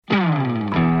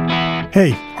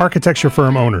Hey, architecture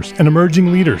firm owners and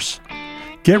emerging leaders.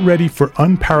 Get ready for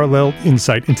unparalleled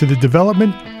insight into the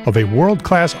development of a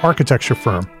world-class architecture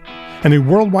firm and a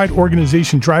worldwide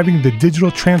organization driving the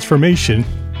digital transformation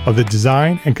of the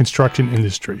design and construction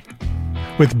industry.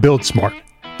 With Build Smart,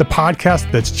 the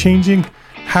podcast that's changing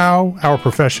how our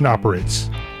profession operates.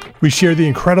 We share the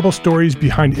incredible stories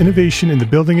behind innovation in the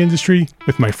building industry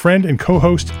with my friend and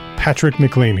co-host, Patrick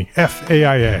McLaney,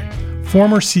 FAIA,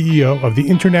 former CEO of the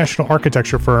international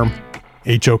architecture firm,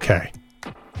 HOK.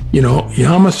 You know,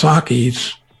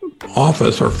 Yamasaki's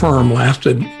office or firm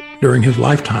lasted during his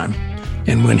lifetime.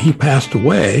 And when he passed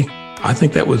away, I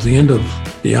think that was the end of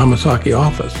the Yamasaki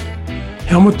office.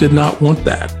 Helmut did not want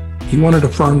that. He wanted a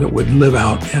firm that would live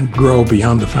out and grow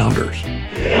beyond the founders.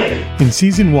 In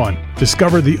Season 1,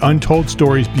 discover the untold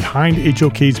stories behind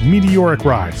HOK's meteoric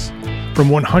rise, from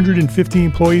 150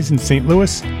 employees in St.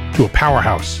 Louis to a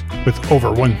powerhouse with over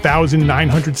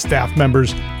 1,900 staff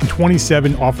members and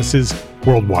 27 offices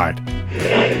worldwide.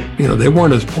 You know, they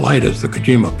weren't as polite as the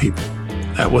Kojima people.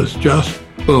 That was just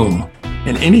boom.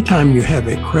 And anytime you have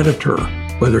a creditor,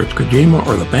 whether it's Kojima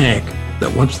or the bank,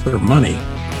 that wants their money,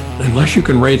 unless you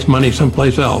can raise money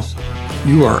someplace else,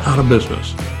 you are out of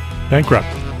business. Bankrupt.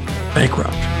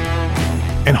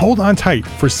 And hold on tight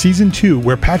for Season 2,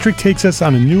 where Patrick takes us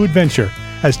on a new adventure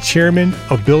as chairman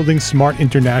of Building Smart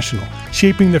International,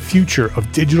 shaping the future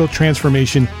of digital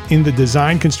transformation in the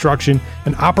design, construction,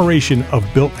 and operation of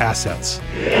built assets.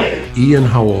 Ian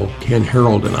Howell, Ken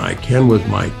Harold, and I, Ken was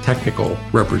my technical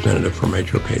representative from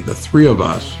HOK. The three of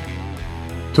us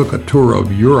took a tour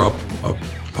of Europe of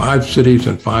 5 cities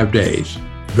in 5 days.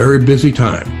 Very busy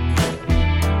time.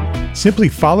 Simply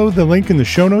follow the link in the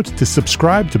show notes to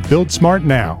subscribe to Build Smart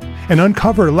now and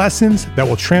uncover lessons that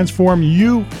will transform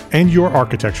you and your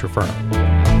architecture firm.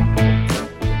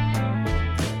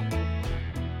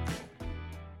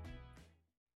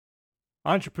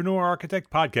 Entrepreneur Architect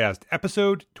Podcast,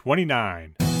 Episode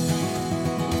 29.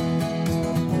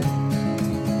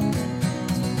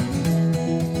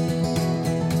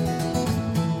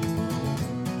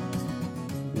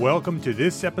 Welcome to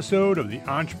this episode of the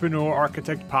Entrepreneur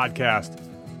Architect Podcast.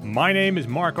 My name is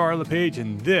Mark R. LePage,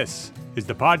 and this is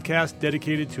the podcast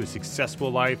dedicated to a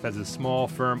successful life as a small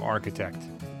firm architect.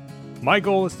 My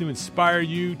goal is to inspire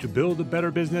you to build a better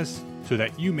business so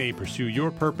that you may pursue your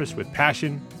purpose with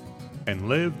passion and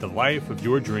live the life of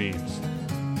your dreams.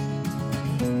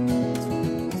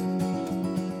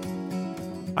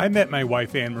 I met my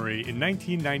wife Anne-Marie in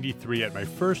 1993 at my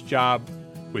first job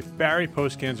with Barry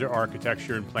Postkanzer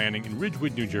Architecture and Planning in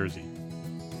Ridgewood, New Jersey.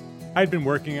 I had been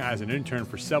working as an intern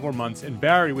for several months, and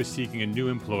Barry was seeking a new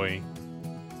employee,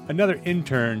 another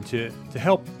intern to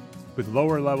help with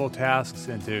lower level tasks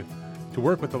and to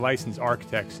work with the licensed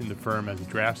architects in the firm as a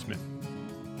draftsman.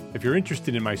 If you're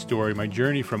interested in my story, my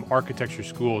journey from architecture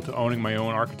school to owning my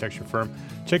own architecture firm,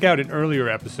 check out an earlier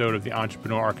episode of the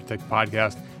Entrepreneur Architect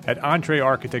Podcast at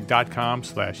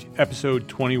entrearchitect.com/episode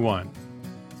 21.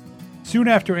 Soon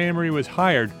after Anne-Marie was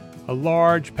hired, a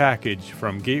large package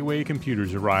from Gateway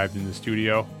Computers arrived in the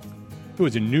studio. It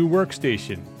was a new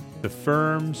workstation, the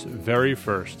firm's very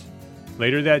first.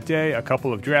 Later that day, a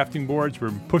couple of drafting boards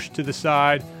were pushed to the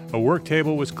side, a work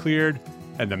table was cleared,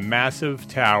 and the massive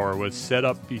tower was set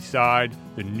up beside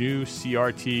the new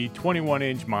CRT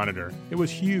 21-inch monitor. It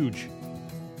was huge.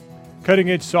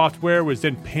 Cutting-edge software was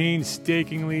then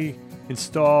painstakingly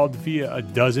installed via a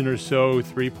dozen or so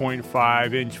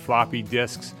 3.5-inch floppy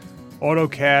disks.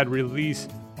 AutoCAD Release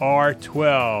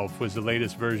R12 was the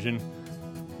latest version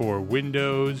for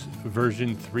Windows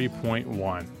version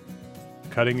 3.1.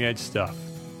 Cutting-edge stuff.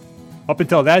 Up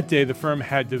until that day, the firm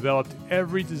had developed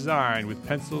every design with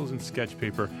pencils and sketch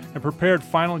paper and prepared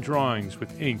final drawings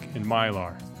with ink and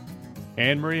Mylar.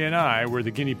 Anne-Marie and I were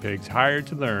the guinea pigs hired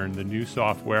to learn the new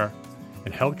software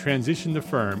and help transition the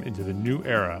firm into the new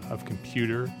era of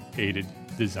computer-aided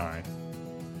design.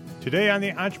 Today on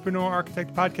the Entrepreneur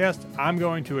Architect Podcast, I'm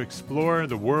going to explore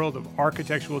the world of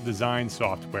architectural design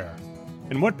software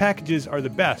and what packages are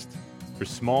the best for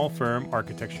small firm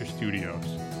architecture studios.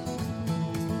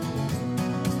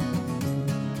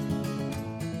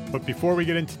 But before we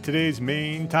get into today's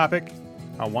main topic,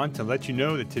 I want to let you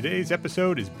know that today's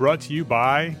episode is brought to you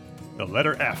by the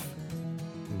letter F.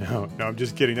 No, I'm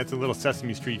just kidding. That's a little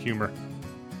Sesame Street humor.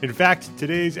 In fact,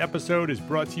 today's episode is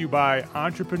brought to you by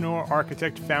Entrepreneur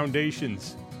Architect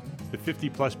Foundations, the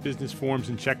 50-plus business forms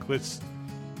and checklists,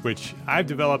 which I've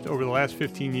developed over the last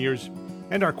 15 years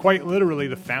and are quite literally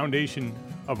the foundation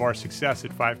of our success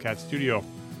at 5Cat Studio.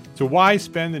 So why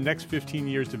spend the next 15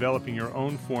 years developing your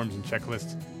own forms and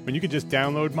checklists when you could just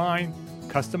download mine,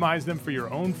 customize them for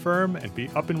your own firm, and be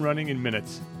up and running in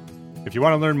minutes? If you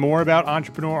want to learn more about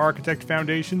Entrepreneur Architect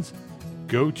Foundations,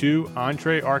 go to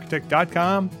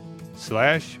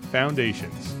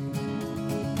entrearchitect.com/foundations.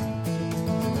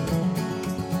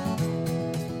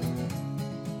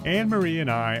 Anne-Marie and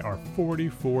I are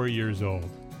 44 years old.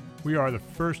 We are the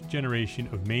first generation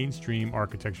of mainstream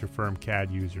architecture firm CAD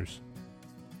users.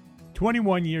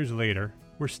 21 years later,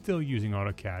 we're still using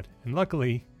AutoCAD, and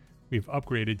luckily, we've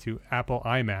upgraded to Apple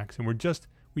iMacs, and we just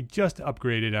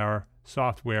upgraded our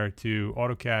software to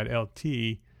AutoCAD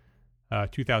LT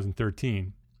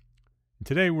 2013. And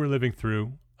today we're living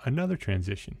through another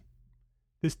transition,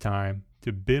 this time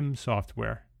to BIM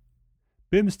software.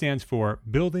 BIM stands for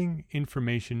Building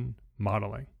Information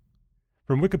Modeling.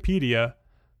 From Wikipedia,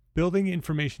 Building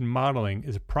Information Modeling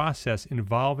is a process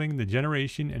involving the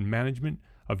generation and management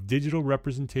of digital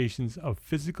representations of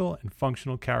physical and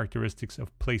functional characteristics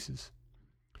of places.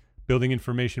 Building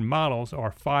information models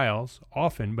are files,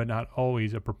 often but not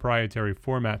always of proprietary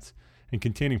formats and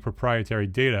containing proprietary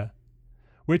data,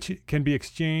 which can be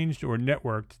exchanged or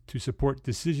networked to support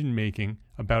decision-making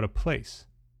about a place.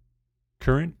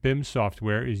 Current BIM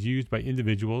software is used by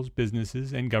individuals,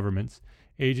 businesses, and government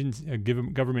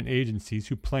agencies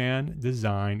who plan,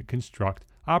 design, construct,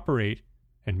 operate,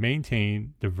 and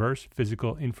maintain diverse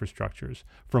physical infrastructures,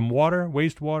 from water,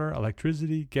 wastewater,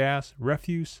 electricity, gas,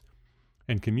 refuse,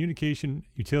 and communication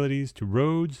utilities to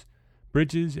roads,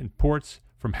 bridges, and ports,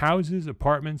 from houses,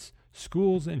 apartments,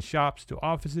 schools, and shops to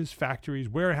offices, factories,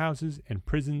 warehouses, and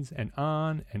prisons, and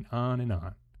on and on and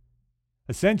on.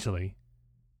 Essentially,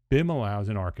 BIM allows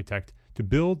an architect to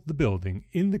build the building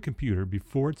in the computer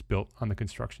before it's built on the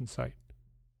construction site.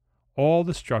 All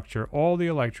the structure, all the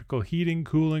electrical, heating,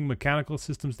 cooling, mechanical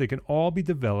systems, they can all be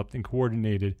developed and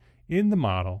coordinated in the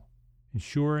model,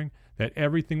 ensuring that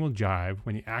everything will jive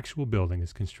when the actual building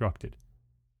is constructed.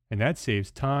 And that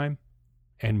saves time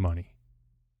and money.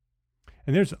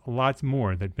 And there's lots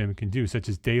more that BIM can do, such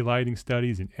as daylighting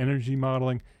studies and energy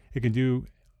modeling. It can do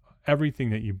everything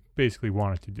that you basically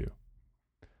want it to do.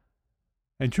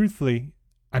 And truthfully,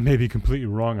 I may be completely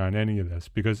wrong on any of this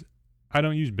because I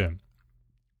don't use BIM.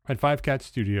 At 5CAD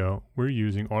Studio, we're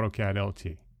using AutoCAD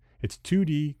LT. It's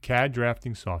 2D CAD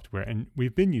drafting software, and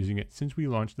we've been using it since we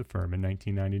launched the firm in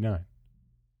 1999.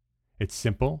 It's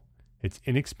simple, it's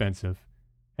inexpensive,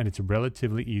 and it's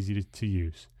relatively easy to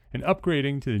use. And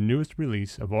upgrading to the newest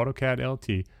release of AutoCAD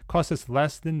LT costs us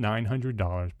less than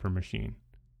 $900 per machine.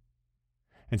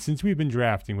 And since we've been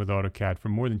drafting with AutoCAD for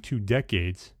more than 2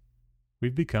 decades,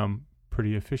 we've become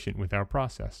pretty efficient with our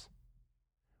process.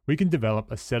 We can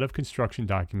develop a set of construction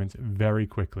documents very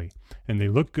quickly, and they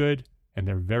look good, and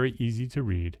they're very easy to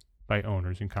read by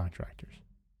owners and contractors.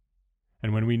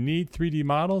 And when we need 3D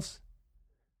models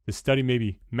to study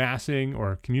maybe massing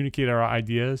or communicate our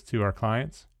ideas to our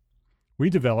clients, we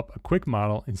develop a quick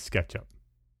model in SketchUp.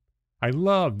 I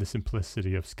love the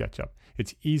simplicity of SketchUp.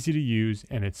 It's easy to use,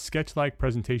 and its sketch-like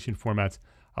presentation formats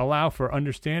allow for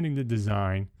understanding the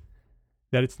design,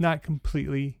 that it's not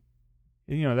completely,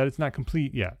 that it's not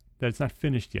complete yet, that it's not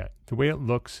finished yet. The way it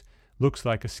looks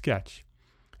like a sketch.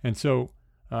 And so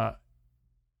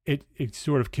it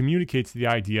sort of communicates the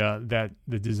idea that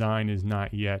the design is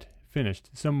not yet finished.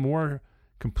 Some more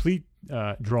complete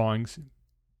drawings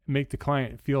make the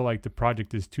client feel like the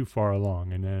project is too far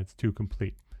along and that it's too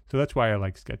complete. So that's why I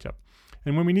like SketchUp.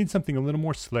 And when we need something a little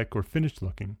more slick or finished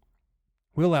looking,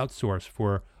 we'll outsource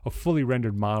for a fully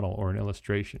rendered model or an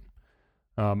illustration.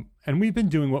 And we've been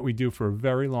doing what we do for a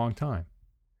very long time.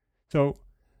 So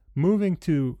moving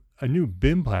to a new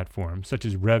BIM platform, such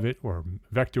as Revit or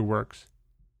Vectorworks,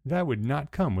 that would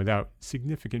not come without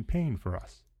significant pain for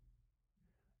us.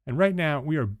 And right now,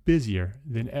 we are busier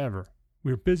than ever.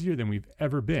 We're busier than we've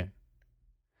ever been.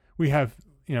 We're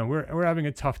having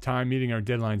a tough time meeting our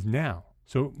deadlines now.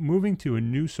 So moving to a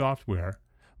new software,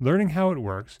 learning how it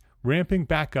works, ramping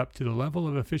back up to the level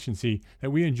of efficiency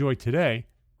that we enjoy today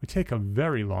would take a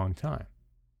very long time.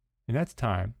 And that's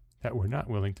time that we're not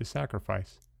willing to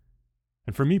sacrifice.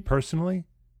 And for me personally,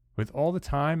 with all the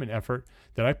time and effort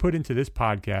that I put into this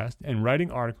podcast and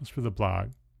writing articles for the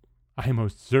blog, I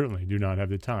most certainly do not have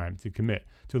the time to commit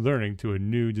to learning to a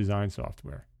new design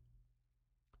software.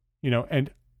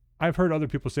 And I've heard other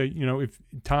people say, if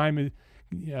time is,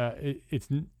 it's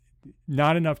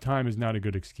not enough time is not a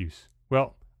good excuse.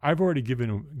 Well, I've already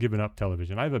given up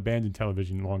television. I've abandoned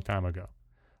television a long time ago.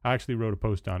 I actually wrote a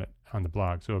post on it on the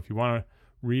blog. So if you want to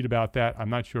read about that, I'm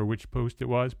not sure which post it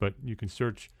was, but you can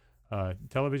search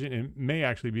television. It may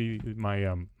actually be my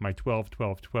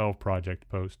 12-12-12 project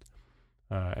post.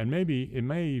 And maybe it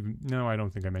may even, no, I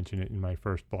don't think I mentioned it in my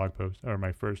first blog post or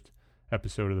my first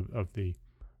episode of the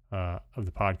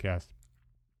podcast.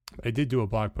 I did do a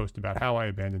blog post about how I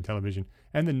abandoned television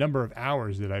and the number of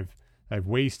hours that I've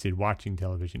wasted watching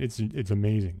television. It's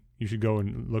amazing. You should go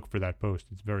and look for that post.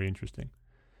 It's very interesting.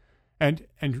 And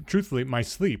truthfully, my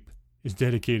sleep is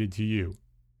dedicated to you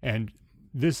and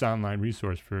this online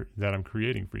resource that I'm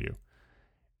creating for you.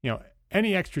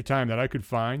 Any extra time that I could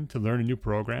find to learn a new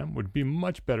program would be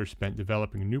much better spent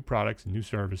developing new products and new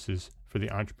services for the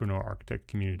entrepreneur architect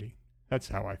community. That's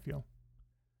how I feel.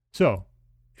 So,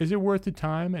 is it worth the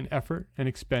time and effort and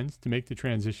expense to make the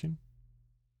transition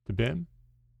to BIM?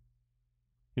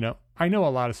 I know a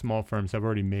lot of small firms have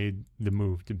already made the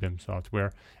move to BIM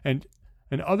software, and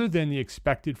other than the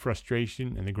expected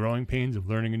frustration and the growing pains of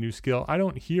learning a new skill, I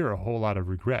don't hear a whole lot of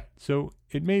regret. So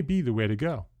it may be the way to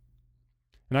go.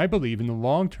 And I believe in the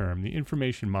long term, the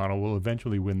information model will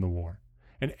eventually win the war.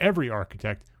 And every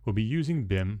architect will be using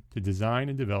BIM to design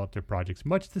and develop their projects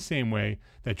much the same way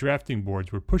that drafting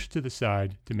boards were pushed to the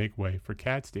side to make way for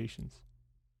CAD stations.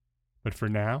 But for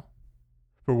now,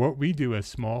 for what we do as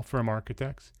small firm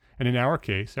architects, and in our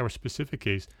case, our specific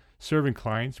case, serving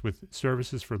clients with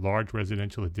services for large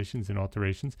residential additions and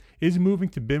alterations, is moving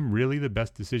to BIM really the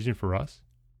best decision for us?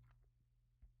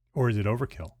 Or is it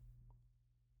overkill?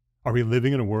 Are we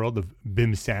living in a world of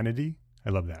BIM sanity? I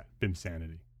love that, BIM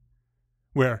sanity.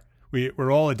 Where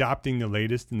we're all adopting the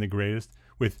latest and the greatest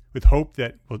with hope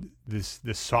that this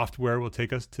software will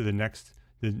take us to the next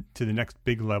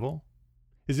big level.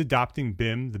 Is adopting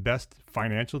BIM the best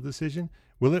financial decision?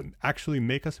 Will it actually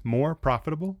make us more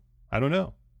profitable? I don't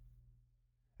know.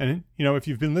 And if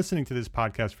you've been listening to this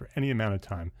podcast for any amount of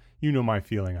time, you know my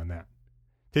feeling on that.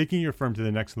 Taking your firm to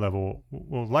the next level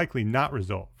will likely not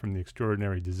result from the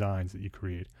extraordinary designs that you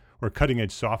create or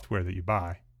cutting-edge software that you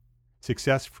buy.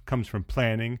 Success comes from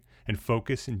planning and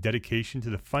focus and dedication to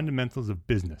the fundamentals of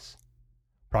business.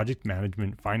 Project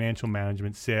management, financial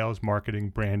management, sales, marketing,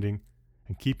 branding,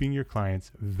 and keeping your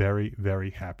clients very, very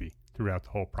happy throughout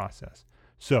the whole process.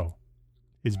 So,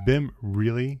 is BIM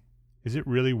really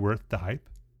worth the hype?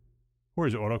 Or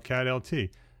is AutoCAD LT,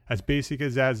 as basic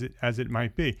as it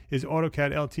might be, is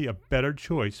AutoCAD LT a better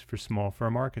choice for small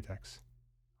firm architects?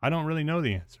 I don't really know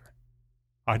the answer.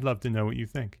 I'd love to know what you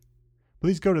think.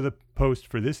 Please go to the post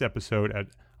for this episode at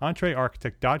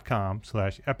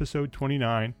entrearchitect.com/episode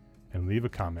 29 and leave a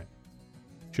comment.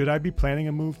 Should I be planning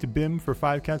a move to BIM for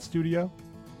 5CAD Studio?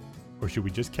 Or should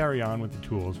we just carry on with the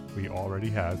tools we already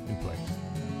have in place?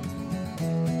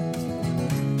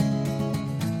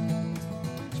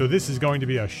 So this is going to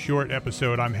be a short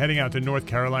episode. I'm heading out to North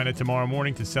Carolina tomorrow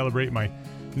morning to celebrate my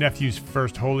nephew's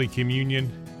first Holy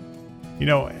Communion.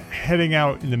 Heading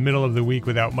out in the middle of the week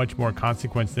without much more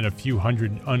consequence than a few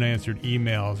hundred unanswered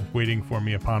emails waiting for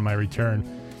me upon my return.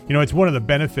 It's one of the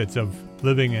benefits of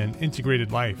living an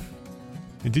integrated life.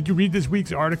 And did you read this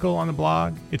week's article on the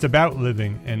blog? It's about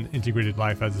living an integrated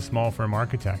life as a small firm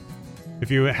architect.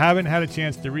 If you haven't had a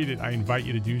chance to read it, I invite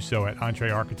you to do so at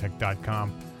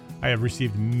entrearchitect.com. I have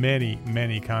received many,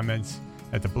 many comments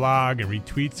at the blog and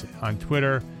retweets on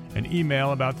Twitter and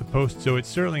email about the post, so it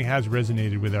certainly has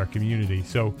resonated with our community.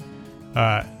 So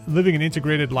living an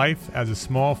integrated life as a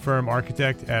small firm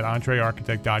architect at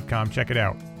entrearchitect.com. Check it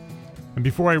out. And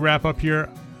before I wrap up here,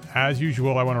 as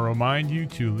usual, I want to remind you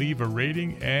to leave a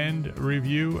rating and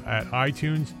review at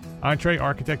iTunes.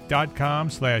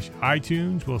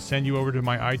 entrearchitect.com/iTunes will send you over to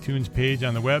my iTunes page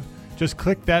on the web. Just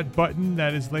click that button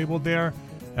that is labeled there.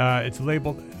 It's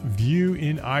labeled View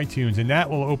in iTunes, and that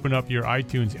will open up your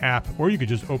iTunes app, or you could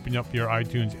just open up your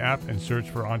iTunes app and search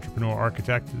for Entrepreneur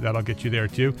Architect. That'll get you there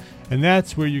too. And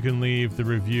that's where you can leave the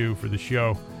review for the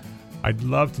show. I'd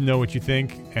love to know what you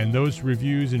think, and those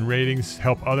reviews and ratings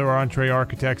help other Entre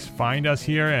Architects find us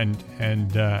here and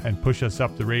push us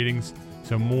up the ratings,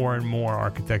 so more and more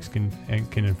architects can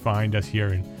find us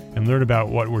here and learn about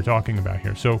what we're talking about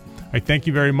here. So I thank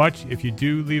you very much. If you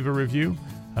do leave a review,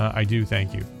 I do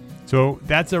thank you. So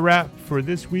that's a wrap for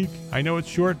this week. I know it's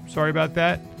short. Sorry about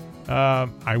that.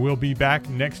 I will be back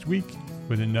next week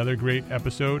with another great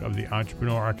episode of the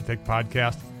Entrepreneur Architect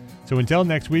Podcast. So until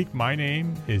next week, my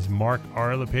name is Mark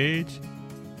R. LePage,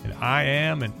 and I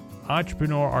am an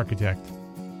Entrepreneur Architect.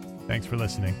 Thanks for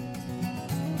listening.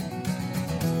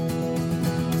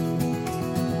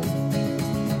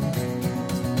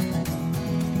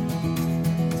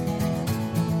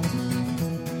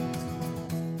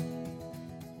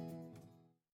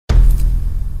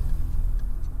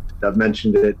 I've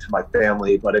mentioned it to my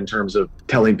family, but in terms of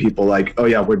telling people like, oh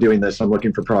yeah, we're doing this, I'm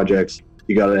looking for projects,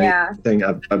 you got anything?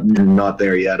 I'm not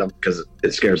there yet because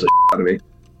it scares the shit out of me.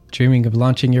 Dreaming of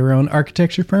launching your own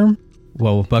architecture firm?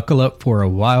 Well, buckle up for a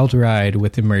wild ride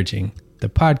with Emerging, the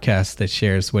podcast that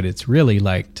shares what it's really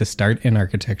like to start an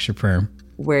architecture firm.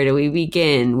 where do we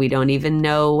begin? We don't even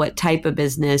know what type of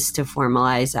business to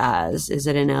formalize as. Is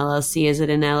it an LLC? Is it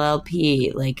an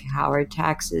LLP? Like, how are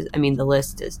taxes? I mean, the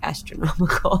list is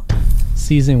astronomical.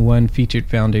 Season 1 featured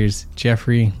founders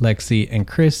Jeffrey, Lexi, and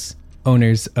Chris,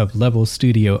 owners of Level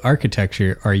Studio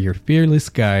Architecture, are your fearless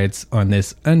guides on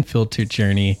this unfiltered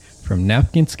journey from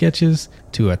napkin sketches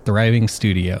to a thriving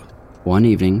studio. One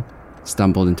evening,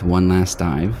 stumbled into one last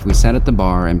dive, we sat at the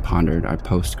bar and pondered our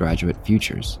postgraduate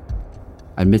futures.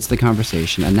 Amidst the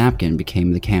conversation, a napkin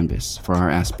became the canvas for our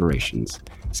aspirations,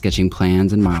 sketching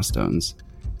plans and milestones,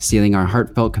 sealing our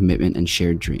heartfelt commitment and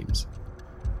shared dreams.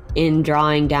 In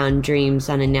drawing down dreams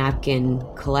on a napkin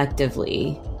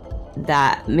collectively,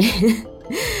 that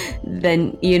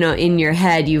then, you know, in your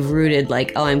head, you've rooted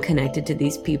like, oh, I'm connected to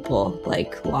these people,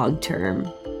 like long term.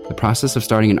 The process of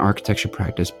starting an architecture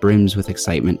practice brims with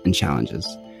excitement and challenges,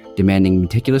 demanding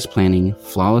meticulous planning,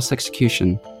 flawless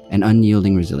execution, and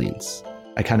unyielding resilience.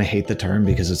 I kind of hate the term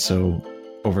because it's so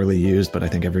overly used, but I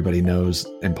think everybody knows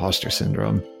imposter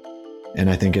syndrome. And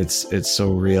I think it's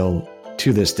so real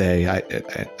to this day. I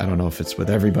don't know if it's with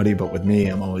everybody, but with me,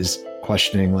 I'm always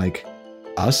questioning, like,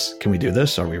 us? Can we do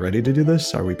this? Are we ready to do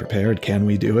this? Are we prepared? Can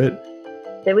we do it?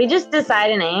 Did we just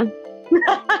decide a name?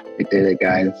 We did it,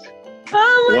 guys.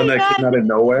 Oh my God. The one that came out of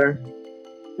nowhere?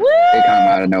 Woo! It came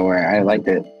out of nowhere. I liked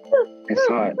it. I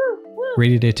saw it.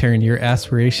 Ready to turn your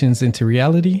aspirations into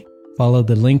reality? Follow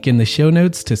the link in the show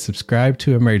notes to subscribe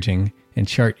to Emerging and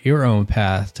chart your own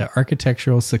path to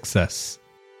architectural success.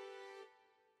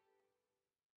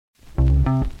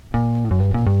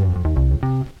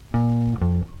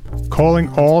 Calling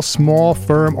all small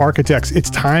firm architects. It's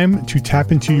time to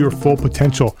tap into your full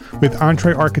potential with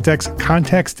Entre Architects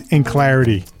Context and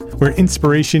Clarity, where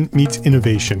inspiration meets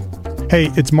innovation. Hey,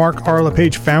 it's Mark R.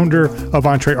 LePage, founder of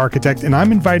Entre Architect, and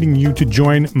I'm inviting you to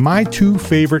join my two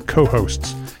favorite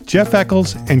co-hosts, Jeff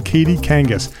Eccles and Katie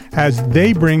Kangas, as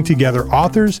they bring together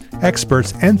authors,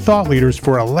 experts, and thought leaders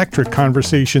for electric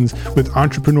conversations with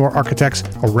entrepreneur architects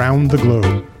around the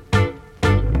globe.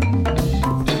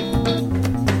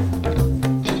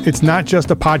 It's not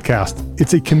just a podcast,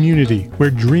 it's a community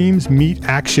where dreams meet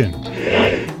action.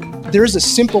 There's a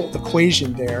simple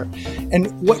equation there.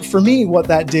 And what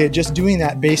that did, just doing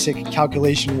that basic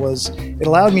calculation, was it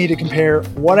allowed me to compare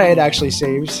what I had actually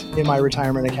saved in my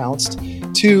retirement accounts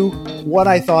to what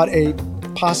I thought a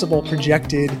possible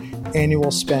projected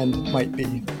annual spend might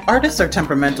be. Artists are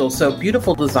temperamental, so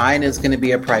beautiful design is going to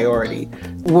be a priority.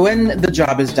 When the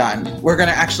job is done, we're going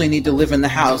to actually need to live in the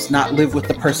house, not live with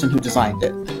the person who designed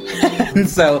it. And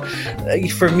so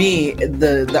for me,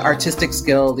 the artistic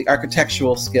skill, the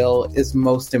architectural skill is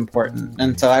most important.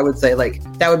 And so I would say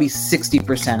that would be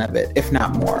 60% of it, if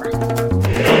not more.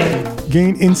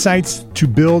 Gain insights to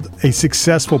build a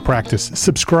successful practice.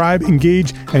 Subscribe,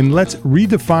 engage, and let's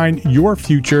redefine your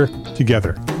future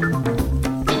together.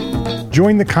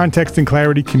 Join the Context and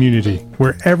Clarity community,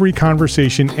 where every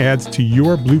conversation adds to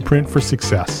your blueprint for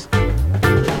success.